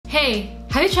Hey,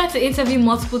 have you tried to interview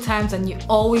multiple times and you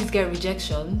always get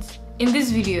rejections? In this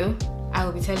video, I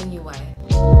will be telling you why.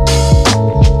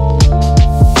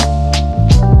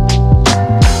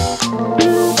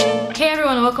 Hey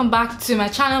everyone, welcome back to my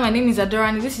channel. My name is Adora,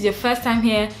 and if this is your first time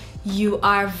here, you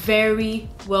are very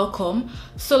welcome.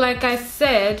 So like I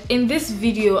said, in this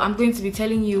video I'm going to be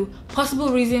telling you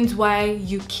possible reasons why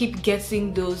you keep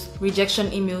getting those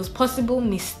rejection emails, possible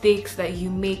mistakes that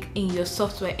you make in your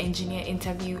software engineer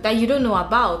interview that you don't know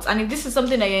about. And if this is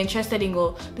something that you're interested in,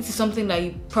 or this is something that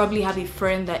you probably have a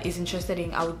friend that is interested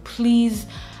in, I would please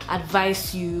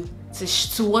advise you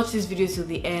to watch this video till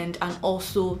the end and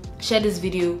also share this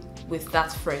video with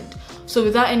that friend. So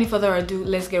without any further ado,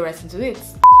 let's get right into it.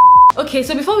 Okay,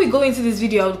 so before we go into this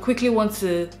video, I would quickly want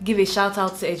to give a shout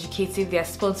out to Educative. They are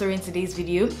sponsoring today's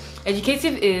video.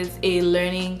 Educative is a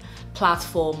learning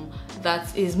platform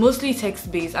that is mostly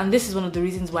text-based, and this is one of the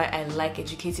reasons why I like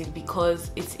Educative,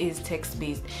 because it is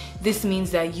text-based. This means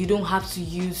that you don't have to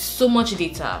use so much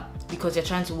data because you're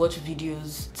trying to watch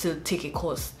videos to take a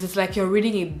course. It's like you're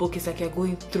reading a book, it's like you're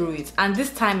going through it. And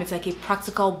this time it's like a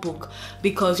practical book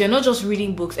because you're not just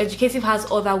reading books. Educative has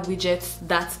other widgets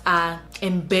that are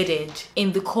embedded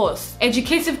in the course.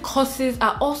 Educative courses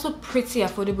are also pretty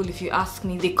affordable if you ask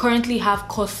me. They currently have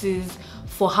courses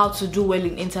for how to do well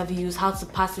in interviews, how to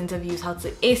pass interviews, how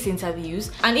to ace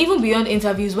interviews, and even beyond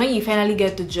interviews. When you finally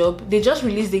get the job, they just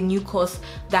released a new course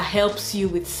that helps you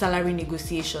with salary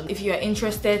negotiation. If you are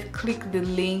interested, click the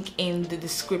link in the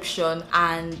description,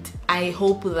 and I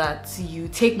hope that you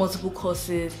take multiple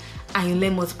courses and you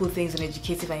learn multiple things in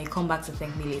Educative and you come back to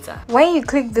thank me later. When you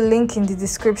click the link in the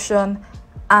description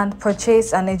and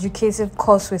purchase an Educative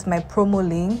course with my promo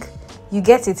link, you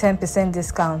get a 10%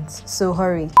 discount, so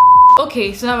hurry.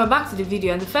 Okay, so now we're back to the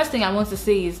video, and the first thing I want to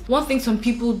say is one thing some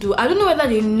people do. I don't know whether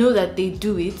they know that they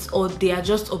do it or they are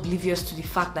just oblivious to the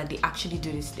fact that they actually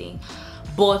do this thing,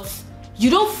 but you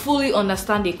don't fully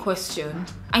understand a question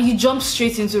and you jump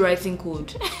straight into writing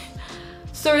code.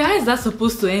 Sorry, how is that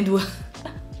supposed to end well?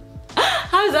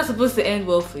 How is that supposed to end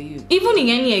well for you? Even in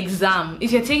any exam,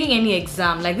 if you're taking any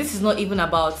exam, like this is not even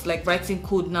about like writing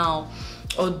code now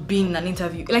or being in an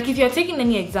interview. Like if you're taking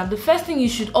any exam, the first thing you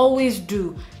should always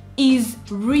do is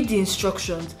read the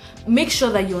instructions. Make sure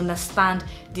that you understand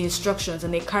the instructions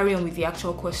and then carry on with the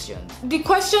actual question. The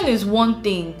question is one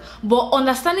thing, but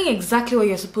understanding exactly what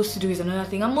you're supposed to do is another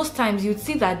thing. And most times you'd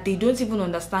see that they don't even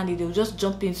understand it. They'll just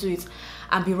jump into it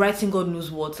and be writing God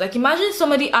knows what. Like imagine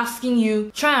somebody asking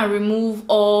you, try and remove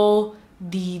all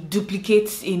the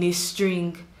duplicates in a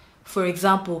string, for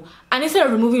example, and instead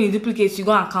of removing the duplicates, you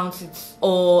go and count it,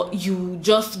 or you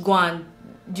just go and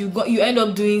you end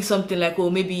up doing something like, oh,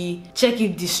 maybe check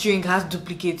if the string has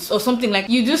duplicates or something. Like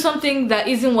you do something that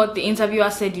isn't what the interviewer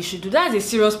said you should do. That's a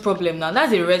serious problem now.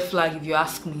 That's a red flag if you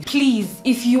ask me. Please,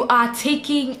 if you are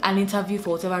taking an interview for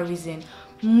whatever reason,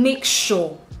 make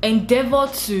sure, endeavor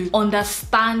to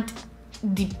understand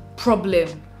the problem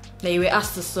that you were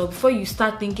asked to solve before you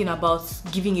start thinking about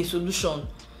giving a solution.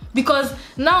 Because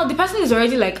now the person is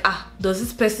already like, does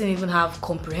this person even have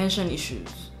comprehension issues?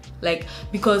 Like,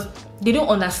 because they don't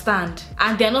understand,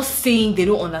 and they're not saying they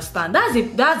don't understand. That's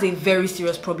a very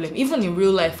serious problem. Even in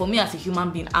real life, for me as a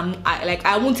human being,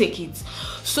 I won't take it.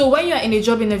 So when you're in a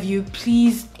job interview,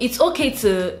 please, it's okay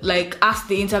to like ask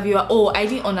the interviewer, oh, I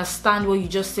didn't understand what you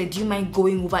just said, do you mind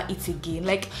going over it again?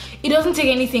 Like it doesn't take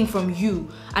anything from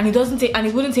you, and it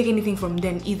wouldn't take anything from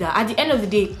them either. At the end of the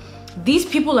day, these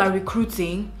people are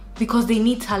recruiting because they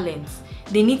need talent.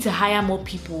 They need to hire more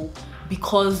people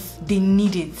because they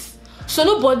need it. So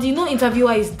no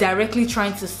interviewer is directly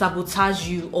trying to sabotage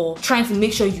you or trying to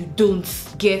make sure you don't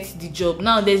get the job.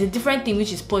 Now there's a different thing,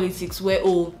 which is politics, where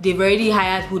they've already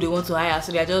hired who they want to hire,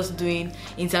 so they're just doing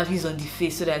interviews on the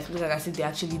face so that it looks like I said they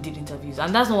actually did interviews.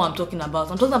 And that's not what I'm talking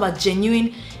about. I'm talking about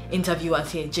genuine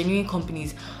interviewers here, genuine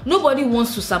companies. Nobody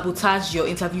wants to sabotage your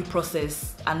interview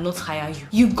process and not hire you.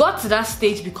 You got to that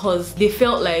stage because they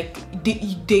felt like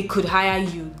they could hire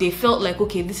you. They felt like,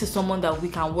 okay, this is someone that we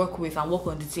can work with and work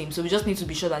on the team. So we just need to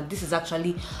be sure that this is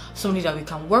actually somebody that we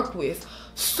can work with.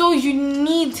 So you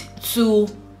need to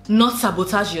not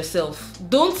sabotage yourself.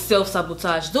 Don't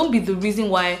self-sabotage. Don't be the reason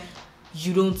why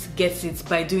you don't get it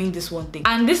by doing this one thing.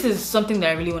 And this is something that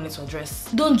I really wanted to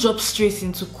address. Don't jump straight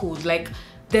into code. Like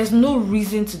there's no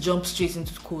reason to jump straight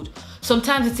into code.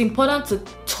 Sometimes it's important to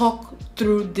talk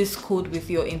through this code with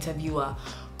your interviewer.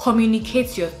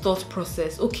 Communicate your thought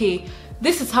process. Okay,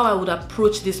 this is how I would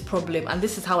approach this problem and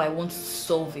this is how I want to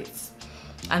solve it.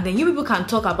 And then you people can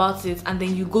talk about it, and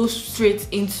then you go straight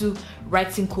into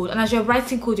writing code. And as you're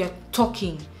writing code, you're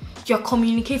talking, you're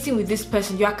communicating with this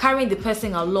person, you are carrying the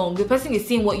person along. The person is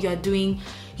seeing what you are doing,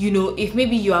 you know, if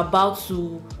maybe you're about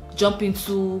to jump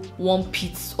into one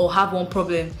pit or have one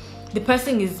problem, the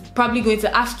person is probably going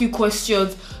to ask you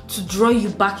questions to draw you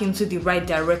back into the right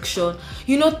direction,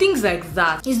 you know, things like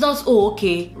that. It's not, oh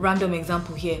okay, random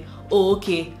example here, oh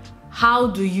okay, how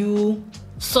do you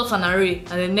sort an array,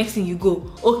 and the next thing you go,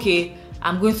 okay,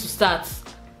 I'm going to start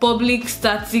public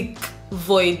static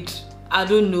void, I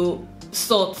don't know,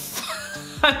 sort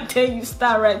and then you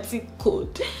start writing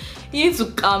code. You need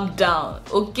to calm down,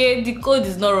 okay? The code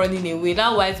is not running away.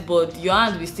 That whiteboard, your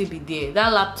hand will still be there.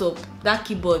 That laptop, that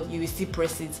keyboard, you will still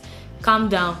press it. Calm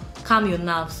down, calm your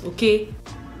nerves, okay?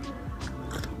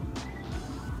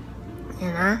 You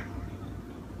know,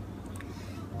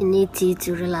 you need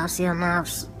to relax your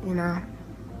nerves, you know,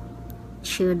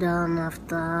 chill down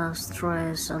after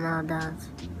stress and all that.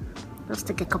 Just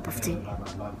take a cup of tea.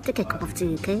 Take a cup of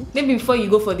tea, okay? Maybe before you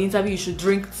go for the interview, you should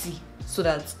drink tea so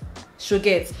that she'll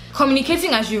get.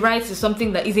 Communicating as you write is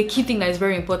something that is a key thing that is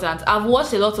very important. I've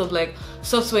watched a lot of like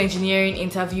software engineering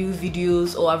interview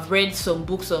videos, or I've read some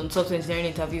books on software engineering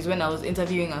interviews when I was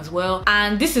interviewing as well,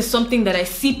 and this is something that I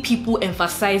see people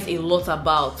emphasize a lot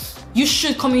about. You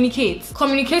should communicate.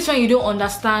 Communicate when you don't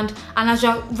understand, and as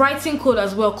you're writing code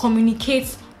as well,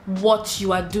 communicate what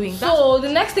you are doing. So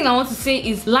the next thing I want to say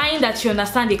is lying that you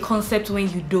understand a concept when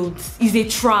you don't is a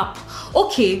trap.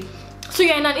 Okay, so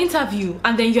you're in an interview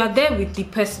and then you're there with the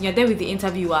person, you're there with the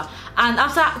interviewer, and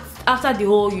after the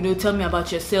whole, you know, tell me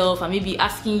about yourself and maybe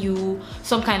asking you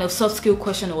some kind of soft skill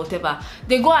question or whatever,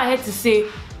 they go ahead to say,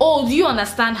 oh, do you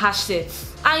understand hash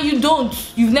sets? And you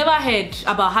don't. You've never heard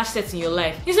about hash sets in your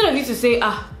life. Instead of you to say,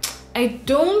 I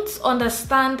don't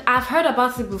understand, I've heard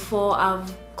about it before,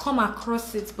 I've come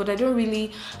across it, but I don't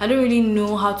really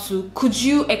know how to. Could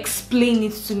you explain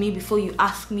it to me before you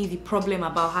ask me the problem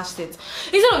about hash sets?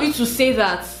 Instead of you to say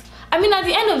that, I mean, at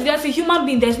the end of the day, as a human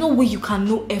being, there's no way you can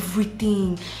know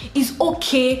everything. It's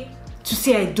okay to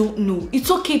say I don't know. It's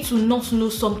okay to not know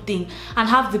something and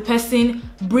have the person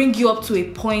bring you up to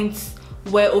a point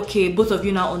where, okay, both of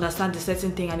you now understand a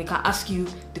certain thing and they can ask you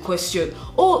the question.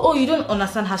 Oh, you don't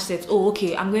understand hash sets. Oh,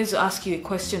 okay, I'm going to ask you a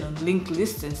question on linked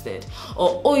lists instead.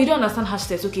 Or, oh, you don't understand hash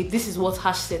sets. Okay, this is what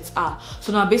hash sets are.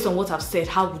 So now based on what I've said,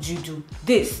 how would you do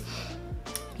this?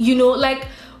 You know, like,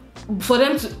 for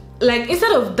them to, like,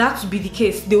 instead of that to be the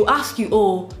case, they'll ask you,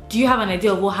 oh, do you have an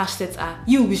idea of what hash sets are?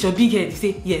 You with your big head, you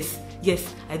say,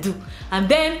 yes, I do. And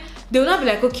then they'll not be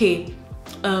like, okay,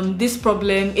 this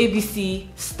problem ABC,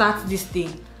 start this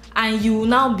thing, and you will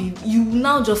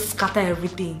now just scatter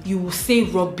everything. You will say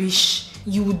rubbish,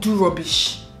 you will do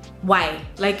rubbish. Why?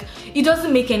 Like, it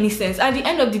doesn't make any sense. At the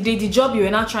end of the day, the job you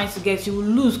are now trying to get, you will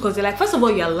lose, because they're like, first of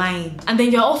all, you're lying, and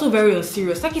then you're also very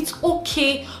unserious. Like, it's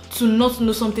okay to not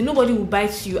know something. Nobody will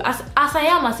bite you. As I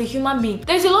am, as a human being,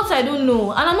 there's a lot I don't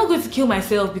know, and I'm not going to kill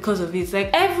myself because of it.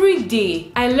 Like, every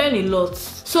day I learn a lot.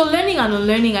 So learning and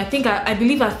unlearning, I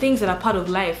believe, are things that are part of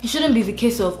life. It shouldn't be the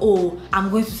case of, oh, I'm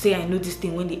going to say I know this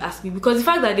thing when they ask me, because the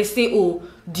fact that they say, oh,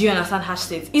 do you understand hash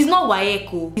sets? It's not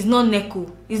WAECO, it's not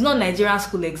NECO, it's not Nigerian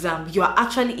school exam. You are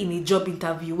actually in a job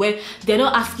interview where they're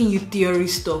not asking you theory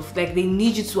stuff. Like, they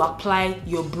need you to apply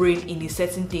your brain in a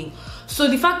certain thing. So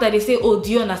the fact that they say, oh,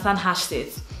 do you understand hash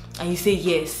sets? And you say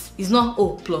yes, it's not,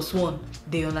 oh, +1.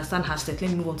 They understand hash sets.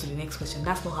 Let me move on to the next question.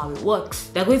 That's not how it works.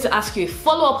 They're going to ask you a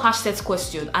follow-up hash sets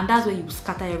question, and that's where you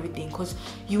scatter everything, because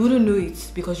you wouldn't know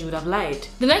it because you would have lied.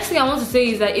 The next thing I want to say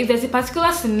is that if there's a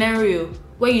particular scenario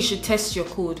where you should test your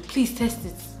code, please test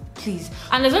it. Please.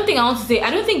 And there's one thing I want to say.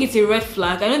 I don't think it's a red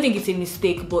flag, I don't think it's a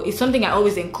mistake, but it's something I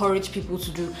always encourage people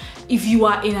to do. If you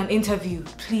are in an interview,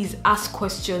 please ask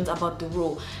questions about the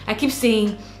role. I keep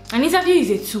saying, an interview is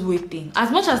a two-way thing.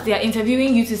 As much as they are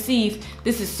interviewing you to see if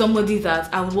this is somebody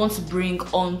that I would want to bring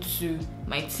onto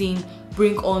my team,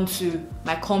 bring onto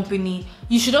my company,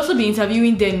 you should also be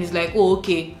interviewing them. Is like, oh,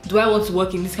 okay, do I want to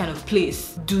work in this kind of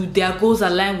place? Do their goals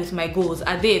align with my goals?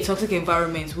 Are they a toxic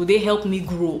environment? Will they help me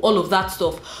grow? All of that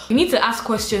stuff. You need to ask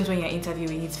questions when you're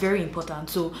interviewing. It's very important.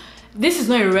 So this is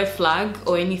not a red flag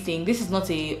or anything. This is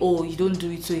not a, oh, you don't do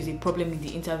it, so it's a problem in the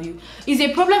interview. It's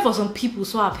a problem for some people,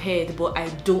 so I've heard, but I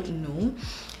don't know.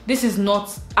 This is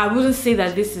not, I wouldn't say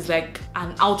that this is like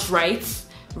an outright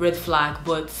red flag,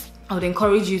 but I would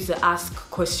encourage you to ask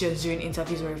questions during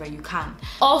interviews wherever you can.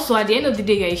 Also, at the end of the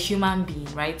day, you're a human being,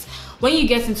 right? When you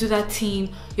get into that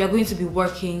team, you're going to be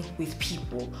working with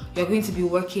people. You're going to be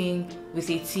working with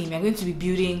a team. You're going to be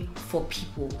building for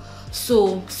people.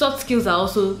 So soft skills are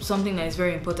also something that is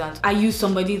very important. Are you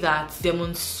somebody that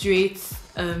demonstrates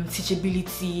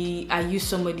teachability? Are you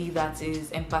somebody that is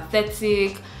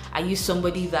empathetic? Are you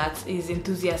somebody that is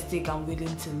enthusiastic and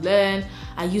willing to learn?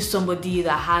 Are you somebody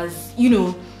that has, you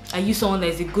know, are you someone that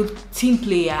is a good team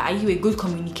player? Are you a good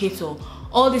communicator?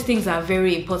 All these things are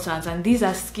very important, and these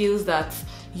are skills that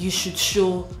you should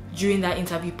show during that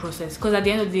interview process. Because at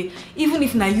the end of the day, even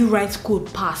if now you write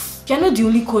code pass, you're not the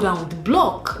only coder on the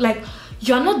block. Like,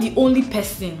 you're not the only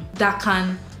person that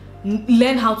can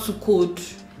learn how to code,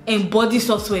 embody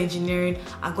software engineering,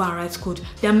 and go and write code.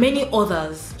 There are many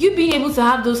others. You being able to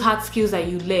have those hard skills that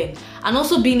you learn, and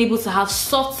also being able to have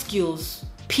soft skills,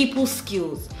 people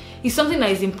skills, is something that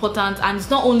is important, and it's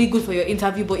not only good for your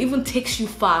interview, but even takes you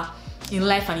far in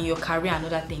life and in your career and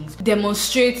other things.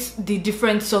 Demonstrate the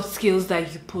different soft skills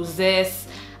that you possess,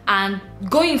 and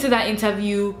going into that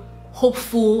interview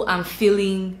hopeful and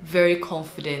feeling very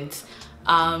confident.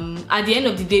 At the end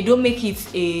of the day, don't make it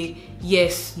a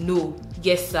yes, no,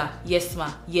 yes sir, yes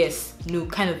ma, yes, no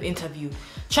kind of interview.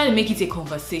 Try to make it a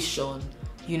conversation,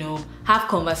 you know, have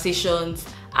conversations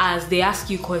as they ask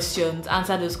you questions,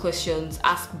 answer those questions,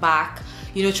 ask back,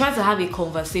 you know, try to have a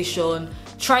conversation,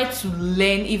 try to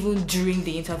learn even during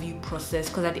the interview process,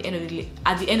 because at the end of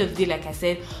the day, like I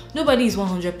said, nobody is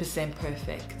 100%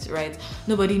 perfect, right?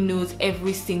 Nobody knows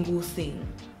every single thing.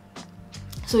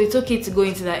 So it's okay to go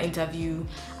into that interview,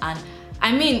 and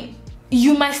I mean,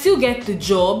 you might still get the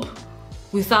job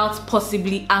without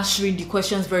possibly answering the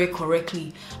questions very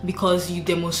correctly because you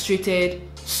demonstrated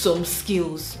some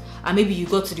skills, and maybe you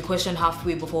got to the question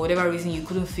halfway, but for whatever reason you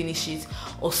couldn't finish it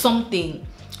or something.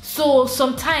 So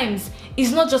sometimes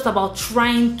it's not just about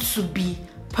trying to be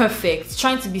perfect,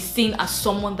 trying to be seen as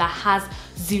someone that has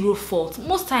zero fault.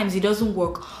 Most times it doesn't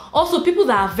work. Also, people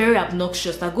that are very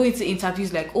obnoxious, that go into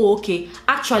interviews like, oh, okay,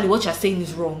 actually what you're saying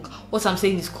is wrong, what I'm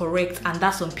saying is correct, and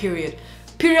that's on period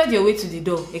your way to the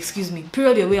door, excuse me,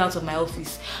 period your way out of my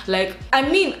office. Like, I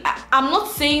mean, I'm not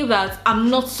saying that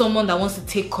I'm not someone that wants to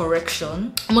take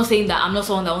correction. I'm not saying that I'm not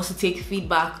someone that wants to take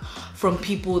feedback from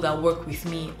people that work with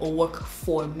me or work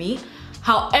for me.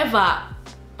 However,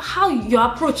 how your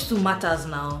approach to matters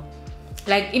now.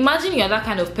 Like, imagine you're that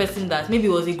kind of person that maybe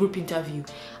it was a group interview,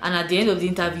 and at the end of the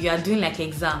interview you're doing like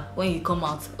exam. When you come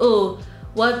out, oh,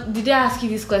 what did they ask you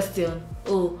this question?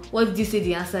 Oh, what did you say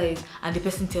the answer is? And the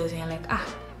person tells you, and you're like,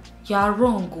 ah, you are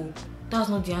wrong, oh, that's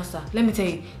not the answer. Let me tell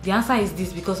you, the answer is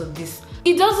this because of this.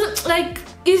 It doesn't, like,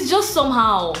 it's just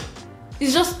somehow,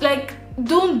 it's just like,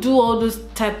 don't do all those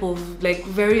type of like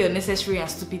very unnecessary and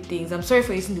stupid things. I'm sorry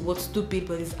for using the word stupid,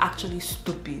 but it's actually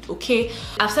stupid, okay?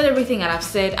 I've said everything that I've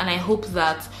said, and I hope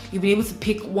that you'll be able to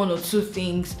pick one or two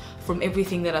things from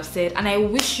everything that I've said, and I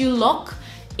wish you luck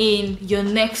in your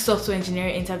next software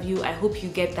engineering interview. I hope you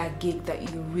get that gig that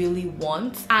you really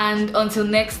want. And until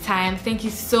next time, thank you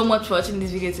so much for watching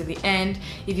this video to the end.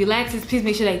 If you liked it, please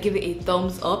make sure that you give it a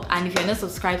thumbs up, and if you're not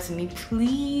subscribed to me,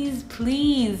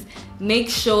 please make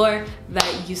sure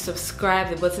that you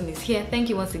subscribe. The button is here. Thank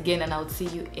you once again, and I'll see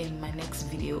you in my next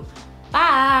video.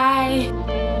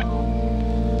 Bye.